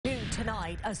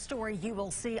Tonight, a story you will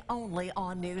see only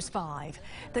on News 5.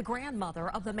 The grandmother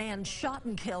of the man shot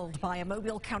and killed by a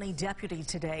Mobile County deputy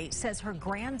today says her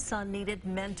grandson needed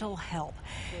mental help.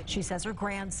 She says her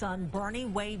grandson, Bernie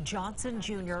Wade Johnson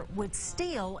Jr., would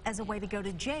steal as a way to go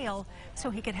to jail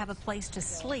so he could have a place to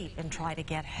sleep and try to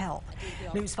get help.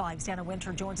 News 5's Dana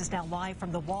Winter joins us now live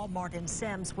from the Walmart in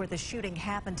Semmes where the shooting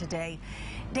happened today.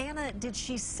 Dana, did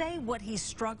she say what he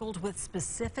struggled with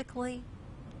specifically?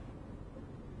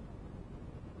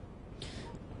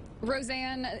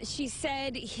 Roseanne, she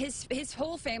said his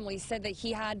whole family said that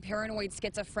he had paranoid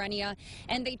schizophrenia,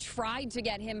 and they tried to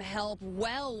get him help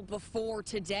well before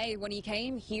today when he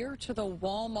came here to the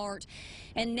Walmart.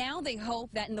 And now they hope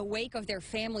that in the wake of their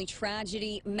family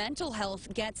tragedy, mental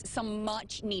health gets some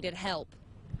much needed help.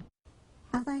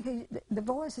 I think the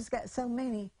voice has got so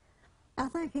many. I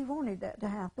think he wanted that to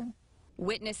happen.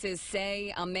 Witnesses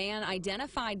say a man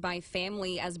identified by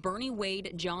family as Bernie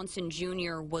Wade Johnson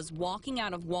Jr. was walking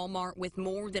out of Walmart with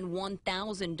more than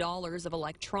 $1,000 of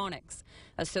electronics.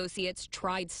 Associates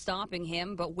tried stopping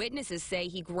him, but witnesses say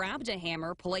he grabbed a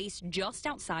hammer placed just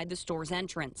outside the store's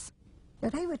entrance.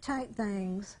 But he would take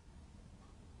things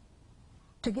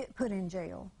to get put in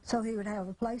jail, so he would have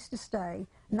a place to stay.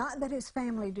 Not that his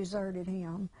family deserted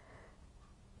him.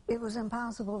 It was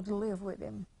impossible to live with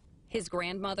him. His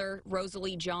grandmother,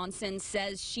 Rosalie Johnson,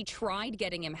 says she tried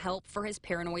getting him help for his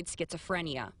paranoid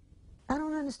schizophrenia. I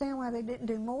don't understand why they didn't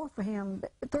do more for him.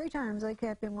 3 times they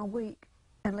kept him a week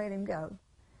and let him go.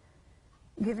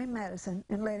 Give him medicine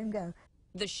and let him go.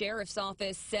 The sheriff's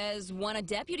office says when a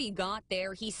deputy got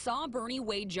there, he saw Bernie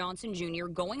Wade Johnson Jr.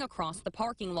 going across the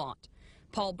parking lot.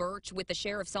 Paul Birch with the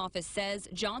sheriff's office says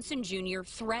Johnson Jr.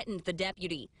 threatened the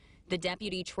deputy. The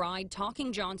deputy tried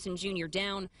talking Johnson Jr.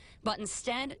 down, but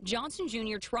instead, Johnson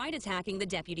Jr. tried attacking the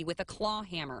deputy with a claw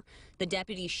hammer. The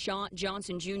deputy shot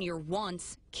Johnson Jr.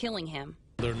 once, killing him.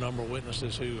 There are a number of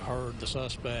witnesses who heard the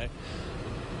suspect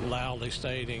loudly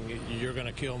stating, "You're going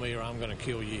to kill me or I'm going to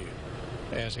kill you,"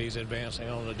 as he's advancing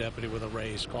on the deputy with a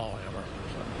raised claw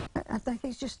hammer. I think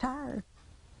he's just tired,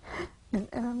 and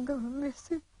I'm going to miss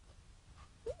him.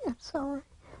 I'm sorry.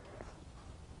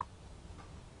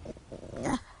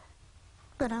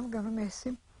 But I'm going to miss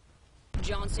him.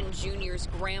 Johnson Jr.'s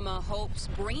grandma hopes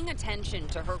bringing attention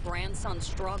to her grandson's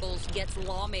struggles gets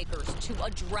lawmakers to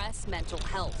address mental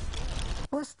health.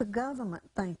 What's the government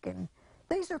thinking?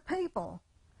 These are people,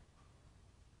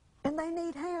 and they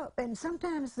need help, and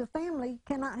sometimes the family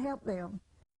cannot help them.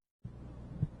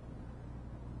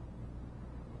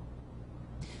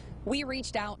 We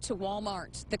reached out to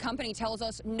Walmart. The company tells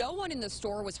us no one in the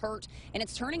store was hurt, and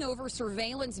it's turning over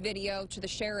surveillance video to the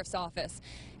sheriff's office.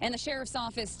 And the sheriff's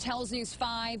office tells News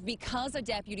 5 because a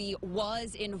deputy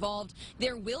was involved,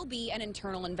 there will be an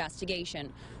internal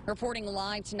investigation. Reporting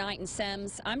live tonight in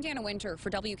Semmes, I'm Dana Winter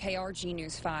for WKRG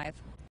News 5.